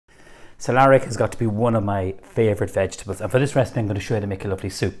Celeriac has got to be one of my favourite vegetables, and for this recipe I'm going to show you how to make a lovely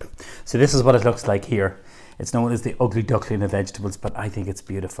soup. So this is what it looks like here. It's known as the ugly duckling of vegetables, but I think it's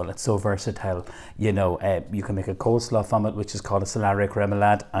beautiful. It's so versatile. You know, you can make a coleslaw from it, which is called a Celeriac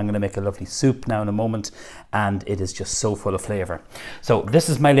remoulade. I'm going to make a lovely soup now in a moment, and it is just so full of flavour. So this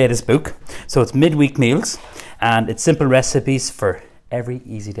is my latest book. So it's midweek meals, and it's simple recipes for every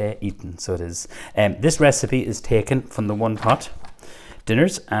easy day eating. So it is. This recipe is taken from the One Pot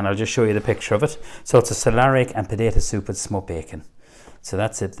dinners, and I'll just show you the picture of it. So it's a Celeriac and potato soup with smoked bacon. So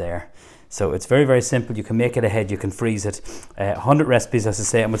that's it there. So it's very, very simple. You can make it ahead, you can freeze it. 100 recipes, as I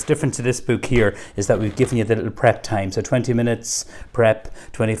say, and what's different to this book here is that we've given you the little prep time. So 20 minutes prep,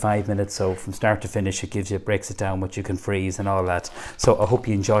 25 minutes. So from start to finish, it gives you, breaks it down what you can freeze and all that. So I hope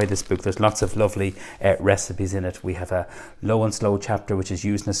you enjoy this book. There's lots of lovely recipes in it. We have a low and slow chapter, which is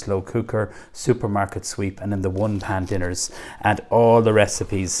using a slow cooker, supermarket sweep, and then the one pan dinners. And all the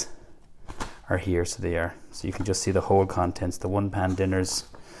recipes are here, so they are. So you can just see the whole contents, the one pan dinners,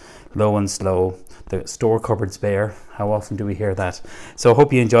 low and slow, the store cupboards bare. How often do we hear that? So I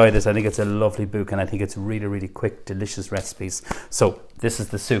hope you enjoy this. I think it's a lovely book, and I think it's really, really quick, delicious recipes. So this is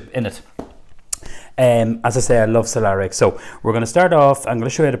the soup in it. As I say, I love celeriac. So we're going to start off. I'm going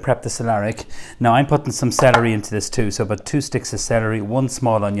to show you how to prep the celeriac. Now I'm putting some celery into this too. So about 2 sticks of celery, 1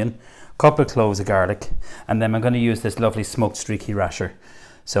 small onion, a couple of cloves of garlic, and then I'm going to use this lovely smoked streaky rasher.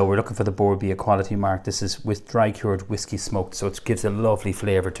 So we're looking for the Borbia quality mark. This is with dry cured whiskey smoked, so it gives a lovely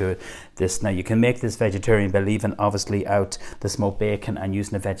flavour to it. Now you can make this vegetarian by leaving obviously out the smoked bacon and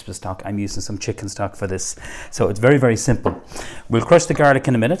using a vegetable stock. I'm using some chicken stock for this. So it's very, very simple. We'll crush the garlic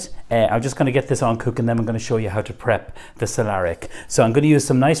in a minute. I'm just going to get this on cooking, then I'm going to show you how to prep the celeriac. So I'm going to use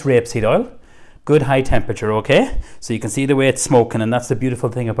some nice rapeseed oil. Good high temperature, okay? So you can see the way it's smoking, and that's the beautiful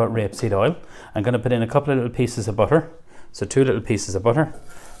thing about rapeseed oil. I'm going to put in a couple of little pieces of butter. So 2 little pieces of butter.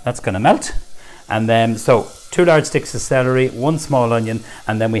 That's going to melt. And then, so 2 large sticks of celery, 1 small onion,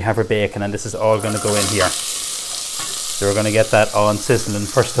 and then we have our bacon, and this is all going to go in here. So we're going to get that on sizzling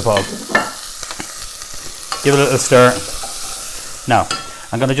first of all. Give it a little stir. Now,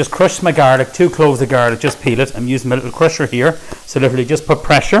 I'm going to just crush my garlic, 2 cloves of garlic, just peel it. I'm using my little crusher here. So literally just put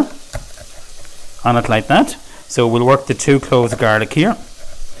pressure on it like that. So we'll work the 2 cloves of garlic here.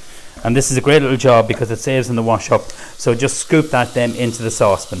 And this is a great little job because it saves in the wash up. So just scoop that then into the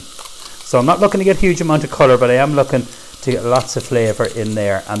saucepan. So I'm not looking to get a huge amount of colour, but I am looking to get lots of flavour in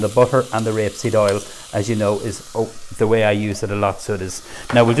there. And the butter and the rapeseed oil, as you know, is the way I use it a lot. So it is.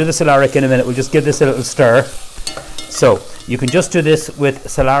 Now we'll do the celeriac in a minute. We'll just give this a little stir. So you can just do this with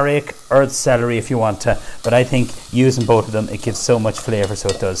celeriac or celery if you want to, but I think using both of them, it gives so much flavour, so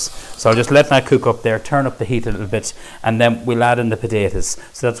it does. So I'll just let that cook up there, turn up the heat a little bit, and then we'll add in the potatoes.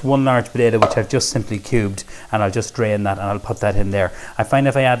 So that's 1 large potato which I've just simply cubed, and I'll just drain that and I'll put that in there. I find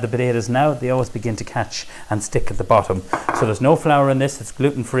if I add the potatoes now, they always begin to catch and stick at the bottom. So there's no flour in this, it's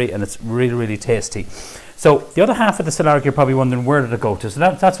gluten free, and it's really, really tasty. So the other half of the celeriac, you're probably wondering where did it go to. So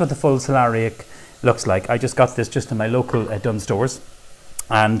that's what the full celeriac looks like. I just got this just in my local Dunn stores,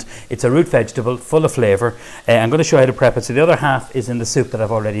 and it's a root vegetable full of flavour. I'm going to show you how to prep it. So the other half is in the soup that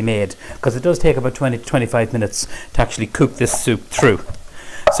I've already made, because it does take about 20 to 25 minutes to actually cook this soup through.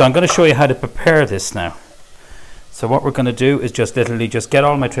 So I'm going to show you how to prepare this now. So what we're going to do is just literally just get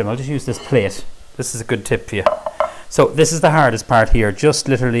all my trim. I'll just use this plate. This is a good tip for you. So this is the hardest part here, just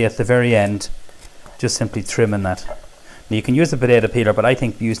literally at the very end, just simply trimming that. Now you can use a potato peeler, but I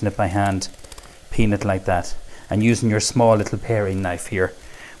think using it by hand, peel it like that, and using your small little paring knife here,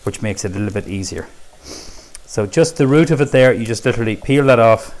 which makes it a little bit easier. So just the root of it there, you just literally peel that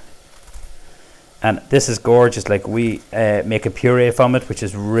off, and this is gorgeous. Like we make a puree from it, which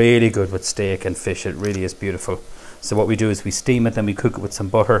is really good with steak and fish. It really is beautiful. So what we do is we steam it, then we cook it with some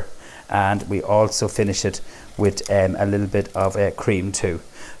butter, and we also finish it with a little bit of cream too.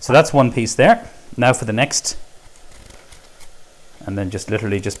 So that's one piece there. Now for the next, and then just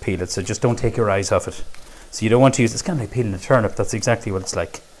literally just peel it. So just don't take your eyes off it. So you don't want to use, it's kind of like peeling a turnip. That's exactly what it's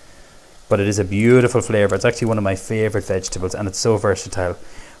like. But it is a beautiful flavour. It's actually one of my favourite vegetables, and it's so versatile.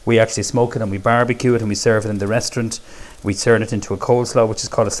 We actually smoke it and we barbecue it and we serve it in the restaurant. We turn it into a coleslaw, which is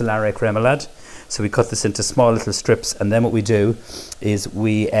called a Celeriac remoulade. So we cut this into small little strips, and then what we do is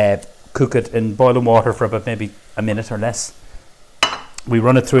we cook it in boiling water for about maybe a minute or less. We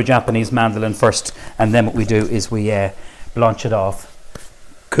run it through a Japanese mandolin first, and then what we do is we blanch it off,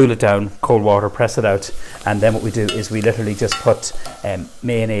 cool it down, cold water, press it out, and then what we do is we literally just put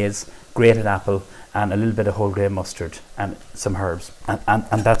mayonnaise, grated apple, and a little bit of whole grain mustard and some herbs,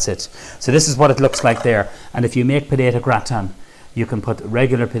 and that's it. So this is what it looks like there. And if you make potato gratin, you can put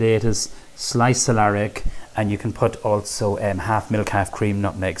regular potatoes, sliced celeriac, and you can put also half milk, half cream,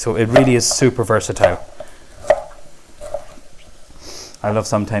 nutmeg. So it really is super versatile. I love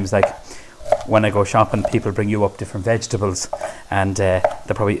sometimes, like, when I go shopping, people bring you up different vegetables, and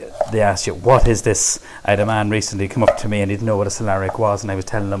they ask you, what is this? I had a man recently come up to me and he didn't know what a celeriac was, and I was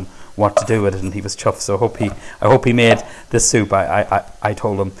telling him what to do with it, and he was chuffed. So I hope he made this soup. I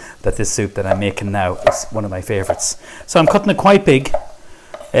told him that this soup that I'm making now is one of my favorites. So I'm cutting it quite big.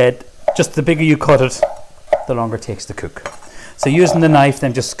 Just the bigger you cut it, the longer it takes to cook. So using the knife,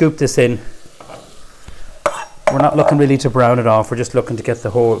 then just scoop this in. We're not looking really to brown it off, we're just looking to get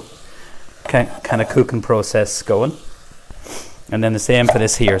the whole kind of cooking process going. And then the same for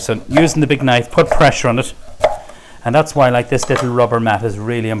this here. So using the big knife, put pressure on it. And that's why, like, this little rubber mat is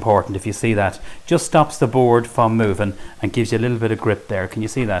really important. If you see that, just stops the board from moving and gives you a little bit of grip there. Can you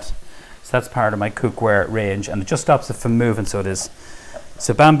see that? So that's part of my cookware range, and it just stops it from moving. So it is.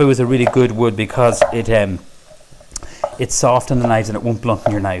 So bamboo is a really good wood because it's soft on the knives and it won't blunt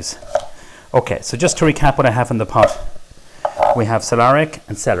your knives. Okay, so just to recap what I have in the pot, we have celeriac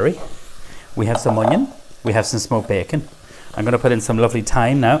and celery, we have some onion, we have some smoked bacon. I'm going to put in some lovely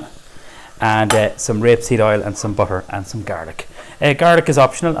thyme now, and some rapeseed oil and some butter and some garlic. Garlic is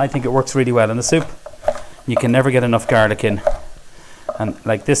optional. I think it works really well in the soup. You can never get enough garlic in. And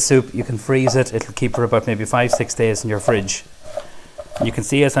like this soup, you can freeze it. It'll keep for about maybe 5-6 days in your fridge. And you can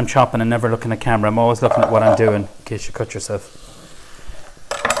see as I'm chopping and never looking at camera, I'm always looking at what I'm doing in case you cut yourself.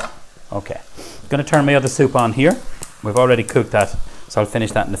 Okay, I'm going to turn my other soup on here. We've already cooked that, so I'll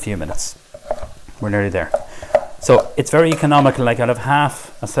finish that in a few minutes. We're nearly there. So it's very economical. Like, out of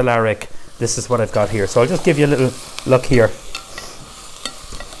half a celeriac, this is what I've got here. So I'll just give you a little look here.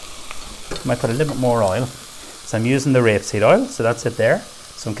 Might put a little bit more oil. So I'm using the rapeseed oil, so that's it there.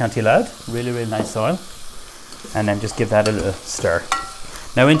 Some County Loud, really, really nice oil. And then just give that a little stir.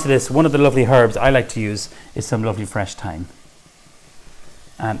 Now into this, one of the lovely herbs I like to use is some lovely fresh thyme.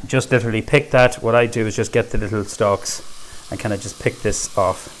 And just literally pick that. What I do is just get the little stalks and kind of just pick this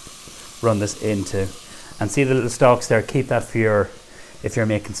off, run this into, and see the little stalks there. Keep that for if you're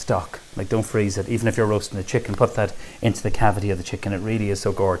making stock. Like, don't freeze it. Even if you're roasting the chicken, put that into the cavity of the chicken. It really is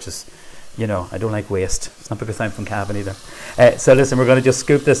so gorgeous. You know, I don't like waste. It's not because I'm from Cavan either. So listen, we're going to just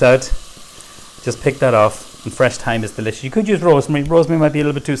scoop this out. Just pick that off. And fresh thyme is delicious. You could use rosemary. Rosemary might be a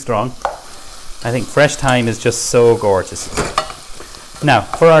little bit too strong. I think fresh thyme is just so gorgeous. Now,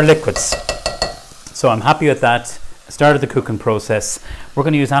 for our liquids. So I'm happy with that. I started the cooking process. We're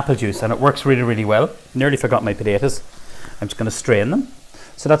going to use apple juice, and it works really, really well. Nearly forgot my potatoes. I'm just going to strain them.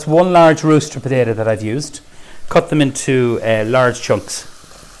 So that's one large rooster potato that I've used. Cut them into large chunks.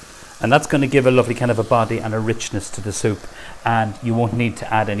 And that's going to give a lovely kind of a body and a richness to the soup. And you won't need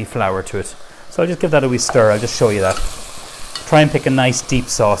to add any flour to it. So I'll just give that a wee stir. I'll just show you that. Try and pick a nice deep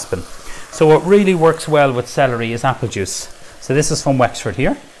saucepan. So what really works well with celery is apple juice. So this is from Wexford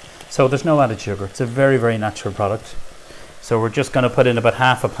here. So there's no added sugar. It's a very, very natural product. So we're just going to put in about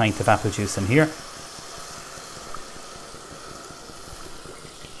half a pint of apple juice in here.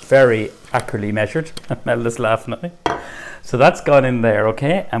 Very accurately measured. Mel is laughing at me. So that's gone in there,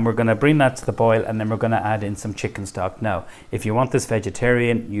 okay? And we're going to bring that to the boil, and then we're going to add in some chicken stock. Now, if you want this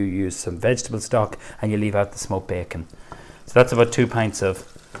vegetarian, you use some vegetable stock and you leave out the smoked bacon. So that's about 2 pints of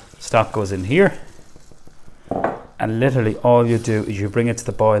stock goes in here. And literally all you do is you bring it to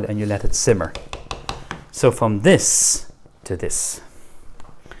the boil and you let it simmer. So from this to this.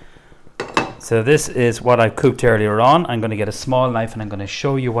 So this is what I cooked earlier on. I'm going to get a small knife and I'm going to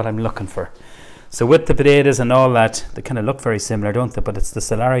show you what I'm looking for. So with the potatoes and all that, they kind of look very similar, don't they? But it's the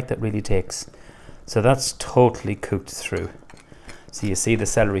celeriac that really takes. So that's totally cooked through. So you see the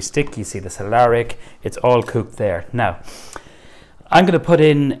celery stick, you see the celeriac, it's all cooked there. Now, I'm going to put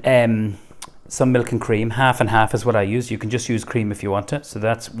in some milk and cream. Half and half is what I use. You can just use cream if you want it. So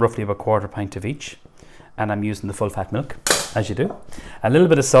that's roughly about 1/4 pint of each. And I'm using the full fat milk, as you do. A little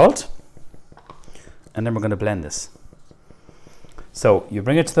bit of salt. And then we're going to blend this. So you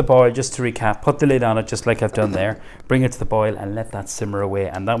bring it to the boil, just to recap, put the lid on it just like I've done there, bring it to the boil and let that simmer away,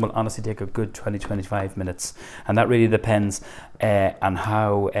 and that will honestly take a good 20-25 minutes, and that really depends on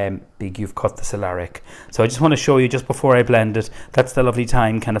how big you've cut the celeriac. So I just want to show you just before I blend it, that's the lovely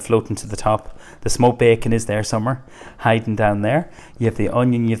thyme kind of floating to the top. The smoked bacon is there somewhere, hiding down there. You have the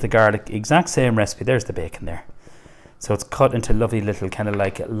onion, you have the garlic, exact same recipe. There's the bacon there. So it's cut into lovely little kind of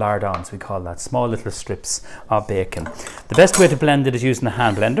like lardons, we call that, small little strips of bacon. The best way to blend it is using a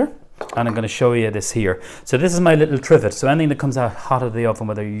hand blender, and I'm going to show you this here. So this is my little trivet. So anything that comes out hot of the oven,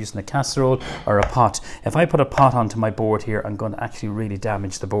 whether you're using a casserole or a pot, if I put a pot onto my board here, I'm going to actually really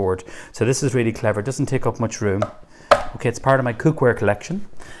damage the board. So this is really clever. It doesn't take up much room. Okay, it's part of my cookware collection.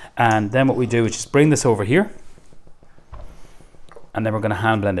 And then what we do is just bring this over here, and then we're going to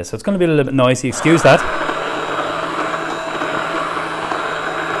hand blend this. So it's going to be a little bit noisy, excuse that.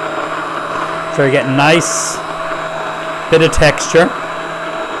 So you're getting nice bit of texture.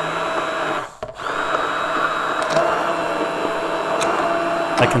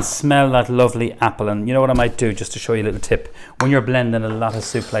 I can smell that lovely apple, and you know what I might do, just to show you a little tip, when you're blending a lot of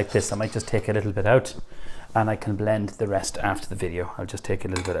soup like this, I might just take a little bit out and I can blend the rest after the video. I'll just take a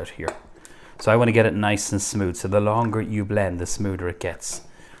little bit out here. So I want to get it nice and smooth, so the longer you blend, the smoother it gets.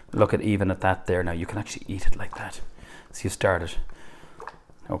 Look at even at that there now, you can actually eat it like that. So you start it.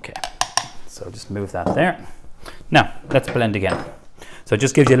 Okay, so just move that there. Now, let's blend again. So it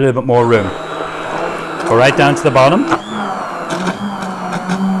just gives you a little bit more room. Go right down to the bottom.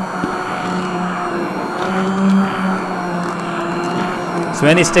 So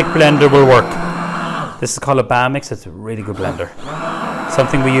any stick blender will work. This is called a bar mix. It's a really good blender.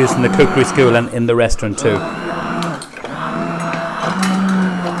 Something we use in the cookery school and in the restaurant too.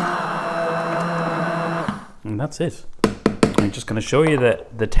 And that's it. I'm just going to show you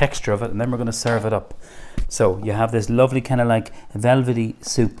the texture of it, and then we're going to serve it up. So you have this lovely kind of like velvety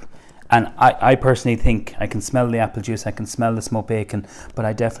soup. And I personally think, I can smell the apple juice, I can smell the smoked bacon, but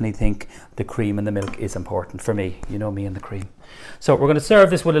I definitely think the cream and the milk is important for me. You know me and the cream. So we're going to serve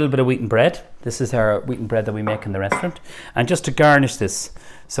this with a little bit of wheaten bread. This is our wheaten bread that we make in the restaurant. And just to garnish this,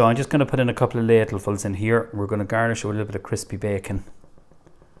 so I'm just going to put in a couple of ladlefuls in here. We're going to garnish it with a little bit of crispy bacon.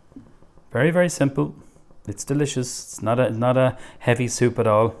 Very, very simple. It's delicious. It's not a heavy soup at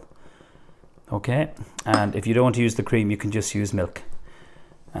all. Okay, and if you don't want to use the cream, you can just use milk.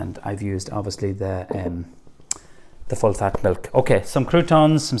 And I've used obviously the full fat milk. Okay, some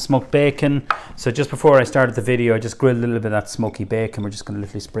croutons, some smoked bacon. So just before I started the video, I just grilled a little bit of that smoky bacon. We're just going to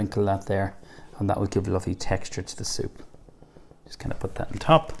literally sprinkle that there, and that will give a lovely texture to the soup. Just kind of put that on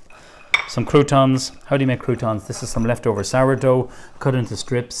top. Some croutons. How do you make croutons? This is some leftover sourdough, cut into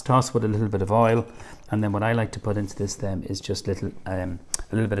strips, toss with a little bit of oil, and then what I like to put into this then is just a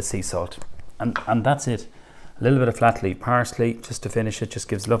little bit of sea salt, and that's it. A little bit of flat leaf parsley just to finish it, just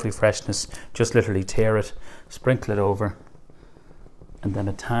gives lovely freshness. Just literally tear it, sprinkle it over, and then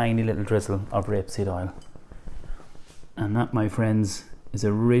a tiny little drizzle of rapeseed oil. And that, my friends, is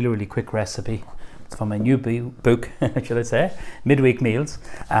a really, really quick recipe. It's from my new book, should I say, Midweek Meals.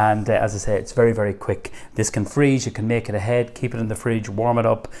 And as I say, it's very, very quick. This can freeze, you can make it ahead, keep it in the fridge, warm it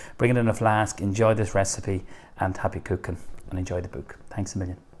up, bring it in a flask, enjoy this recipe, and happy cooking, and enjoy the book. Thanks a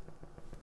million.